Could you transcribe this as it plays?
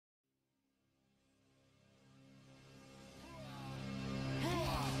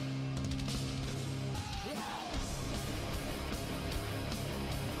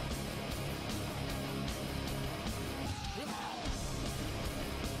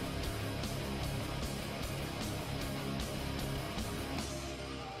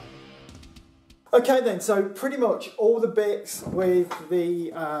Okay then, so pretty much all the bits with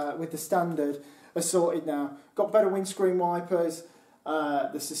the standard are sorted now. Got better windscreen wipers,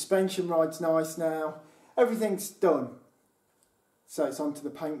 the suspension ride's nice now, everything's done. So it's on to the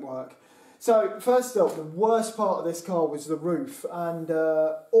paintwork. So first up, the worst part of this car was the roof, and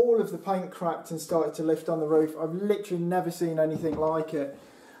all of the paint cracked and started to lift on the roof. I've literally never seen anything like it.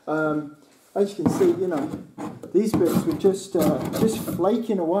 As you can see, you know, these bits were just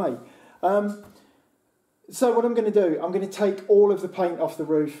flaking away. So what I'm going to do, I'm going to take all of the paint off the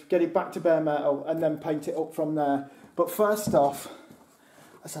roof, get it back to bare metal, and then paint it up from there. But first off,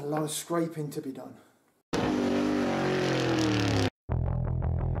 there's a lot of scraping to be done.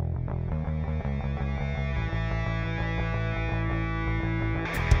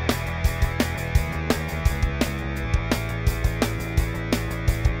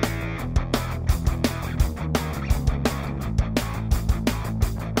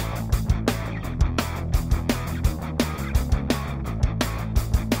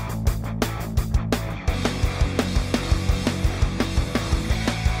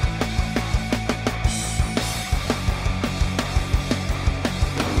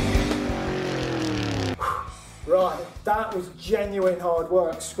 Right, that was genuine hard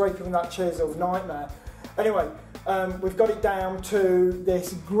work, scraping that chisel, nightmare. Anyway, we've got it down to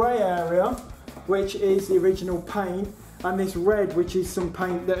this grey area, which is the original paint, and this red, which is some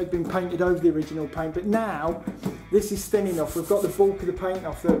paint that had been painted over the original paint. But now, this is thin enough, we've got the bulk of the paint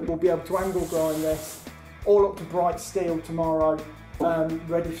off that we'll be able to angle grind this, all up to bright steel tomorrow,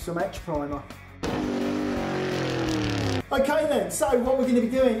 ready for some etch primer. Okay then, so what we're going to be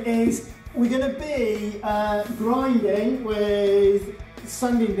doing is, we're going to be grinding with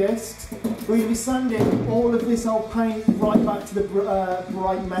sanding discs. We're going to be sanding all of this old paint right back to the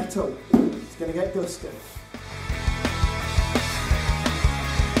bright metal. It's going to get dusty.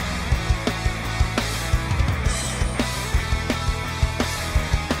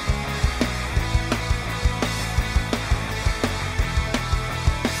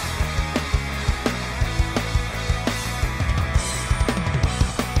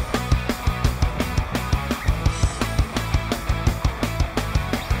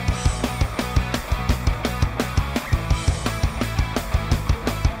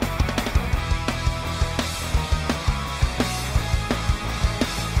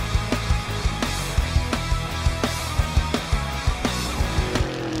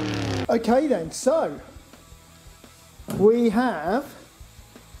 Okay then, so we have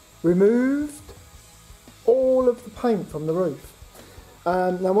removed all of the paint from the roof.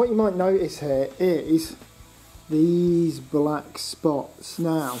 Now what you might notice here is these black spots.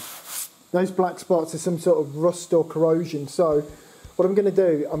 Now, those black spots are some sort of rust or corrosion, so what I'm going to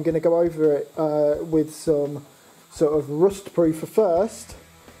do, I'm going to go over it with some sort of rust proofer first,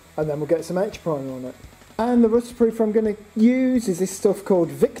 and then we'll get some etch primer on it. And the rust proofer I'm going to use is this stuff called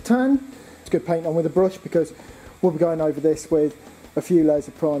Victan. It's good paint on with a brush because we'll be going over this with a few layers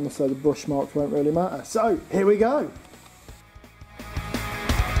of primer, so the brush marks won't really matter. So here we go.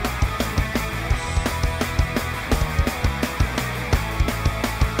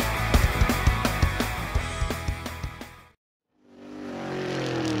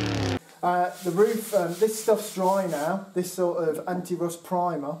 The roof, this stuff's dry now, this sort of anti-rust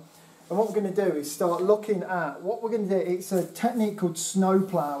primer. And what we're going to do is start looking at what we're going to do. It's a technique called snow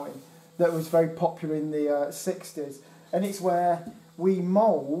ploughing that was very popular in the 60s. And it's where we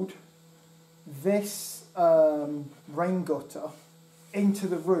mould this rain gutter into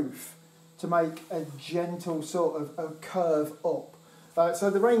the roof to make a gentle sort of a curve up. So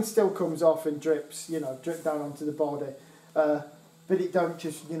the rain still comes off and drips, you know, drip down onto the body. But it don't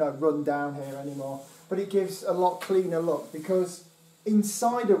just, you know, run down here anymore. But it gives a lot cleaner look, because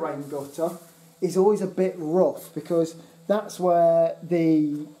inside a rain gutter is always a bit rough, because that's where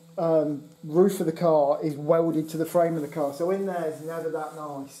the roof of the car is welded to the frame of the car. So in there is never that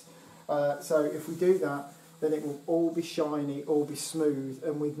nice. So if we do that, then it will all be shiny, all be smooth,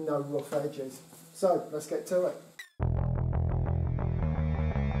 and with no rough edges. So let's get to it.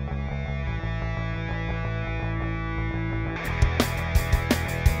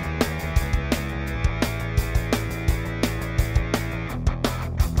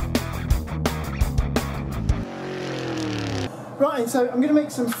 Right, so I'm going to make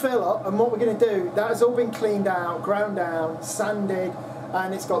some filler, and what we're going to do, that has all been cleaned out, ground down, sanded,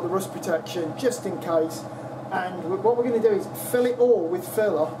 and it's got the rust protection just in case. And what we're going to do is fill it all with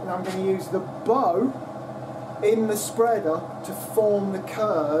filler, and I'm going to use the bow in the spreader to form the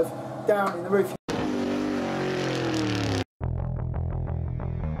curve down in the roof.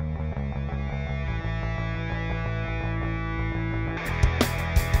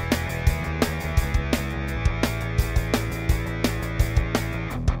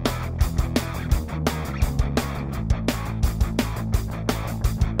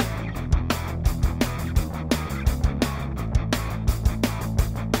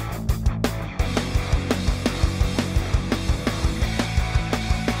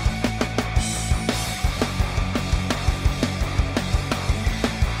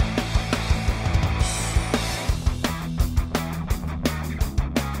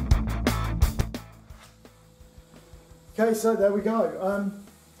 Okay, so there we go.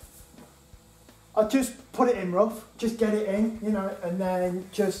 I just put it in rough, just get it in, you know, and then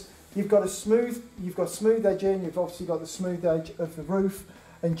just, you've got smooth edge in, you've obviously got the smooth edge of the roof,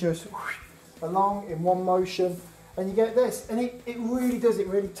 and just whoosh, along in one motion, and you get this, and it really does, it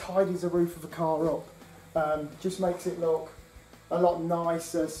really tidies the roof of a car up. Just makes it look a lot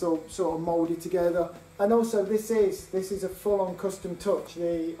nicer, sort of moulded together. And also this is a full-on custom touch.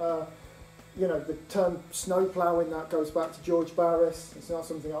 You know, the term snow ploughing, that goes back to George Barris. It's not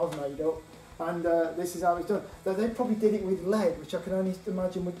something I've made up. And this is how it's done. Now, they probably did it with lead, which I can only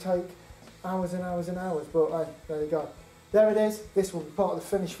imagine would take hours and hours and hours, but there you go. There it is. This will be part of the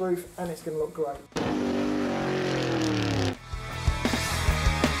finished roof, and it's going to look great.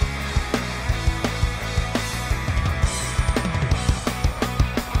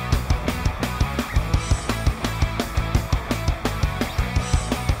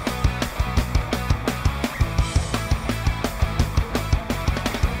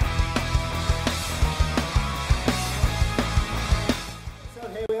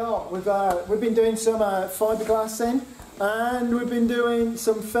 We've been doing some fiberglass in, and we've been doing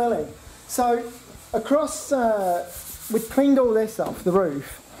some filling. So across, we've cleaned all this off the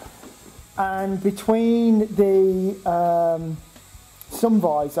roof, and between the sun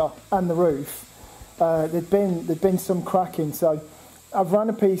visor and the roof, there'd been some cracking. So I've run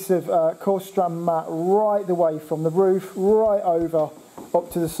a piece of coarse strand mat right the way from the roof right over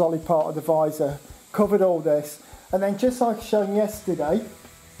up to the solid part of the visor, covered all this, and then just like shown yesterday,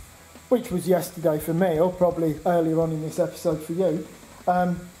 which was yesterday for me, or probably earlier on in this episode for you,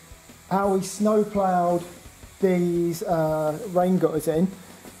 how we snow ploughed these rain gutters in.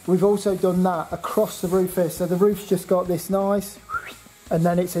 We've also done that across the roof here, so the roof's just got this nice, and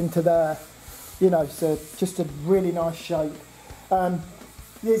then it's into there, you know, so just a really nice shape.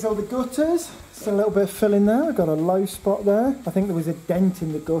 Here's all the gutters, just a little bit of filling there. I've got a low spot there. I think there was a dent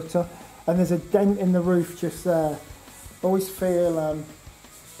in the gutter, and there's a dent in the roof just there. Always feel,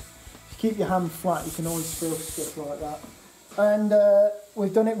 keep your hand flat, you can always feel stuff like that. And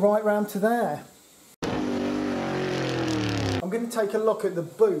we've done it right round to there. I'm going to take a look at the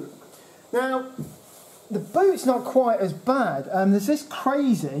boot. Now, the boot's not quite as bad. There's this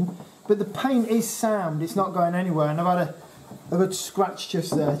crazing, but the paint is sound, it's not going anywhere, and I've had a good scratch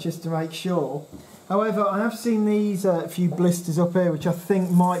just there, just to make sure. However, I have seen these few blisters up here, which I think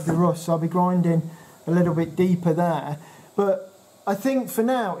might be rust, so I'll be grinding a little bit deeper there. But I think for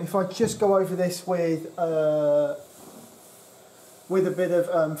now, if I just go over this with a bit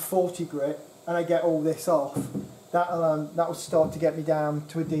of 40 grit, and I get all this off, that'll start to get me down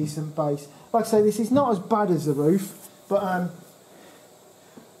to a decent base. Like I say, this is not as bad as the roof, but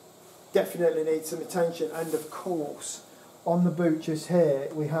definitely needs some attention. And of course, on the boot just here,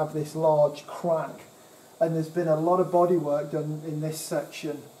 we have this large crack, and there's been a lot of body work done in this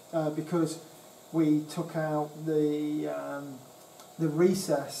section because we took out the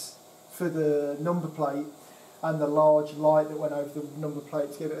recess for the number plate and the large light that went over the number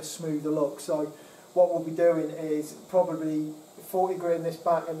plate to give it a smoother look. So what we'll be doing is probably 40 grit in this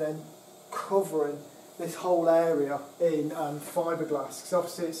back, and then covering this whole area in fiberglass, because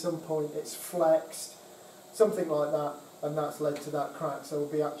obviously at some point it's flexed, something like that, and that's led to that crack. So we'll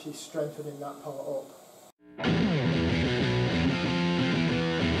be actually strengthening that part up.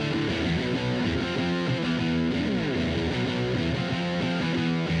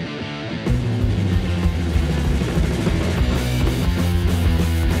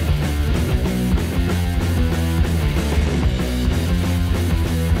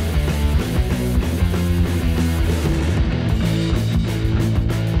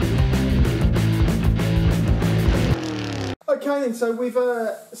 Okay, then, so we've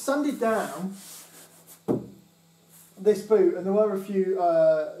sanded down this boot, and there were a few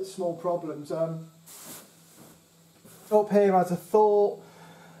small problems. Up here, as I thought,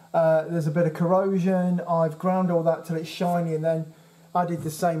 there's a bit of corrosion. I've ground all that till it's shiny, and then added the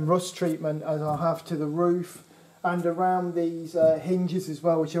same rust treatment as I have to the roof and around these hinges as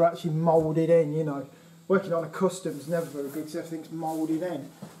well, which are actually moulded in. You know, working on a custom is never very good because everything's moulded in.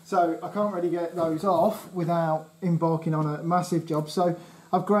 So I can't really get those off without embarking on a massive job. So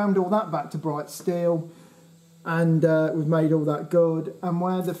I've ground all that back to bright steel, and we've made all that good. And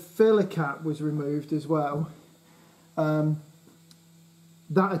where the filler cap was removed as well, that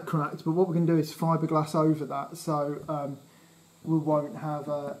had cracked, but what we're going to do is fiberglass over that, so we won't have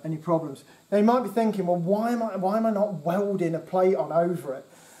any problems. Now you might be thinking, well, why am I not welding a plate on over it?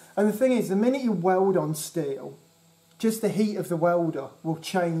 And the thing is, the minute you weld on steel, just the heat of the welder will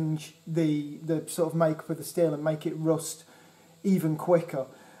change the sort of makeup of the steel and make it rust even quicker.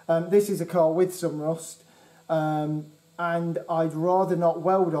 This is a car with some rust, and and I'd rather not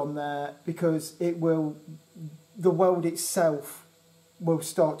weld on there because the weld itself will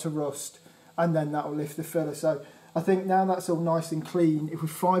start to rust, and then that will lift the filler. So I think now that's all nice and clean, if we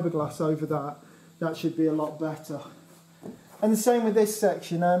fiberglass over that, that should be a lot better. And the same with this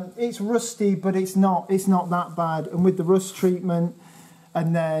section. It's rusty, but it's not that bad. And with the rust treatment,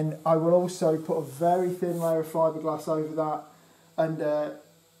 and then I will also put a very thin layer of fiberglass over that, and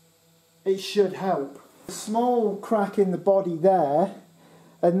it should help. A small crack in the body there,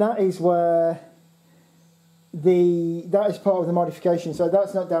 and that is where that is part of the modification. So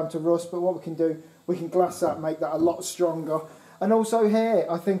that's not down to rust, but what we can do, we can glass that, make that a lot stronger. And also here,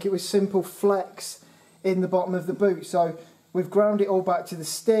 I think it was simple flex in the bottom of the boot. So we've ground it all back to the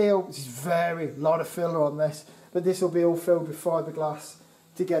steel. This is a lot of filler on this, but this will be all filled with fiberglass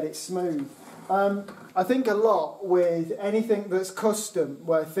to get it smooth. I think a lot with anything that's custom,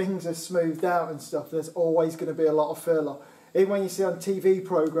 where things are smoothed out and stuff, there's always going to be a lot of filler. Even when you see on TV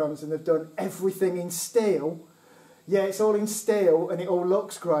programmes and they've done everything in steel, yeah, it's all in steel and it all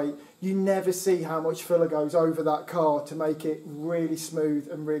looks great, you never see how much filler goes over that car to make it really smooth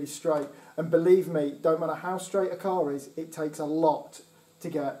and really straight. And believe me, don't matter how straight a car is, it takes a lot to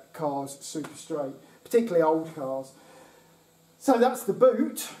get cars super straight, particularly old cars. So that's the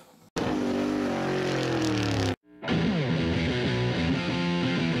boot.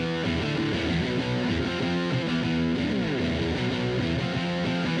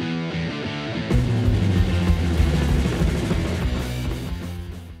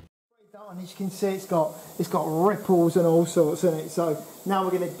 As you can see, it's got ripples and all sorts in it. So now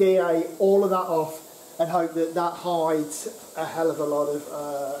we're going to DA all of that off and hope that that hides a hell of a lot of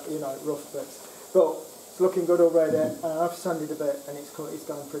rough bits. But it's looking good already. I've sanded a bit and it's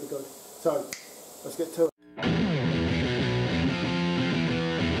going pretty good. So let's get to it.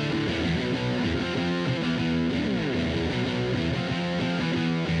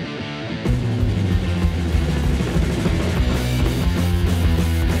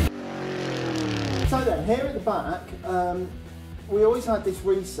 So then, here at the back, we always had this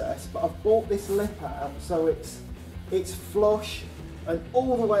recess, but I've brought this lip out so it's flush and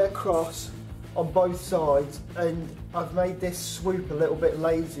all the way across on both sides, and I've made this swoop a little bit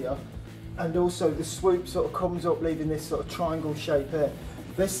lazier, and also the swoop sort of comes up leaving this sort of triangle shape here.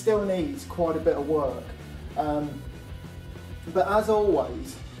 This still needs quite a bit of work, but as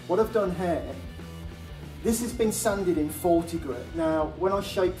always, what I've done here, this has been sanded in 40 grit. Now, when I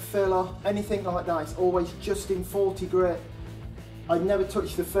shape filler, anything like that, it's always just in 40 grit. I never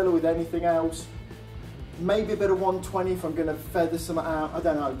touch the filler with anything else. Maybe a bit of 120 if I'm gonna feather some out, I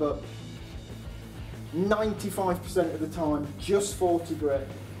don't know, but 95% of the time, just 40 grit.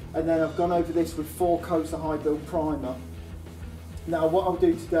 And then I've gone over this with 4 coats of high build primer. Now, what I'll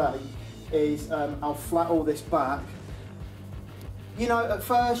do today is I'll flat all this back. You know, at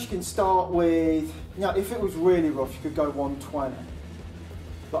first you can start with, you know, if it was really rough, you could go 120.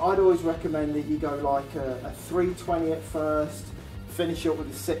 But I'd always recommend that you go like a 320 at first, finish up with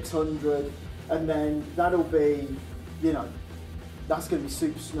a 600, and then that'll be, you know, that's going to be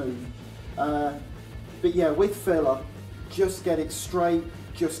super smooth. But yeah, with filler, just get it straight,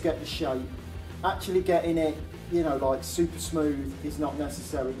 just get the shape. Actually getting it, you know, like super smooth is not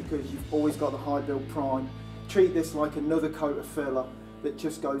necessary because you've always got the high build prime. Treat this like another coat of filler that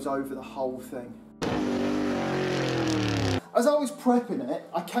just goes over the whole thing. As I was prepping it,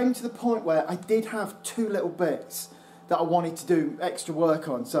 I came to the point where I did have 2 little bits that I wanted to do extra work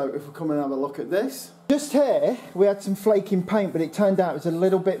on. So if we come and have a look at this. Just here, we had some flaking paint, but it turned out it was a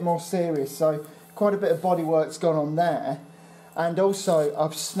little bit more serious. So quite a bit of body work's gone on there. And also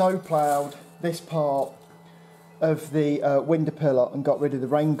I've snow ploughed this part of the window pillar and got rid of the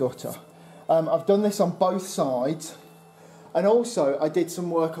rain gutter. I've done this on both sides, and also I did some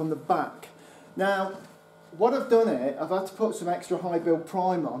work on the back. Now, what I've done here, I've had to put some extra high build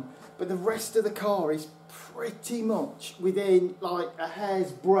prime on, but the rest of the car is pretty much within like a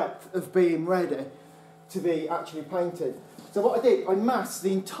hair's breadth of being ready to be actually painted. So what I did, I masked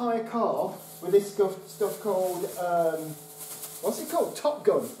the entire car with this stuff called, what's it called? Top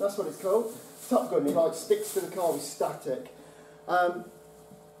Gun, that's what it's called. Top Gun, it like sticks to the car with static.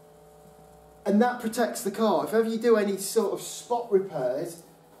 And that protects the car. If ever you do any sort of spot repairs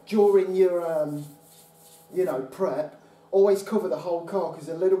during your, you know, prep, always cover the whole car because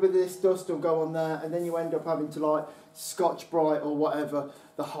a little bit of this dust will go on there and then you end up having to like Scotch Brite or whatever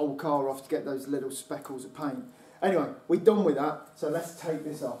the whole car off to get those little speckles of paint. Anyway, we're done with that, so let's take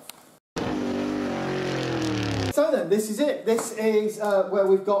this off. So then, this is it. This is where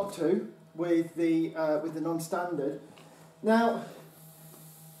we've got to with the non-standard. Now,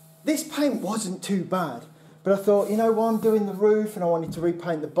 this paint wasn't too bad, But I thought, you know what, I'm doing the roof and I wanted to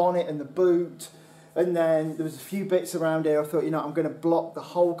repaint the bonnet and the boot. And then there was a few bits around here. I thought, you know, I'm going to block the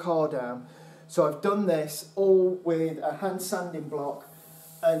whole car down. So I've done this all with a hand sanding block,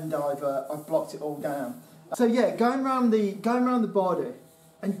 and I've blocked it all down. So yeah, going around the body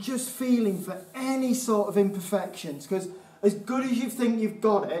and just feeling for any sort of imperfections, because as good as you think you've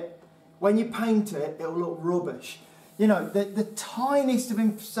got it, when you paint it, it'll look rubbish. You know, the tiniest of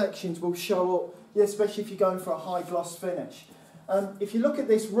imperfections will show up, yeah, especially if you're going for a high gloss finish. If you look at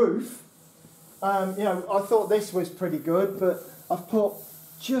this roof, you know, I thought this was pretty good, but I've put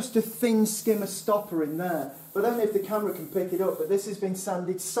just a thin skimmer stopper in there. But I don't know if the camera can pick it up, but this has been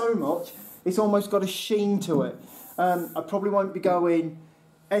sanded so much, it's almost got a sheen to it. I probably won't be going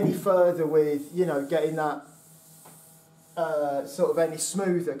any further with, you know, getting that sort of any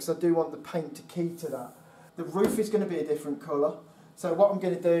smoother, because I do want the paint to key to that. The roof is going to be a different colour. So what I'm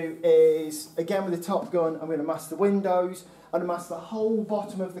going to do is, again with the Top Gun, I'm going to mask the windows, I'm going to mask the whole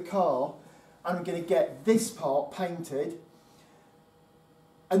bottom of the car, and I'm going to get this part painted.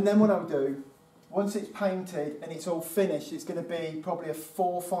 And then what I'll do, once it's painted and it's all finished, it's going to be probably a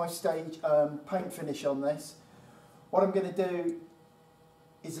 4 or 5 stage paint finish on this. What I'm going to do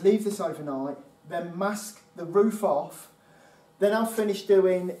is leave this overnight, then mask the roof off, then I'll finish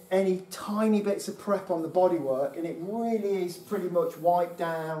doing any tiny bits of prep on the bodywork, and it really is pretty much wipe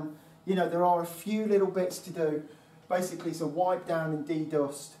down. You know, there are a few little bits to do. Basically, so wipe down and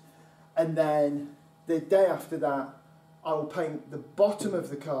de-dust, and then the day after that, I will paint the bottom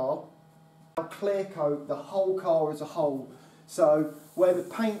of the car. I'll clear coat the whole car as a whole. So where the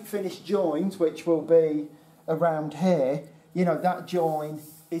paint finish joins, which will be around here, you know, that join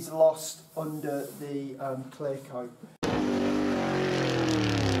is lost under the clear coat.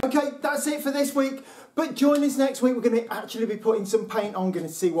 Okay, that's it for this week. But join us next week. We're going to actually be putting some paint on, going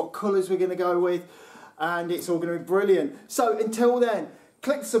to see what colours we're going to go with, and it's all going to be brilliant. So until then,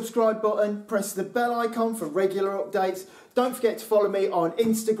 click the subscribe button, press the bell icon for regular updates. Don't forget to follow me on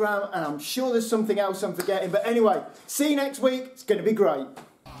Instagram, and I'm sure there's something else I'm forgetting. But anyway, see you next week. It's going to be great.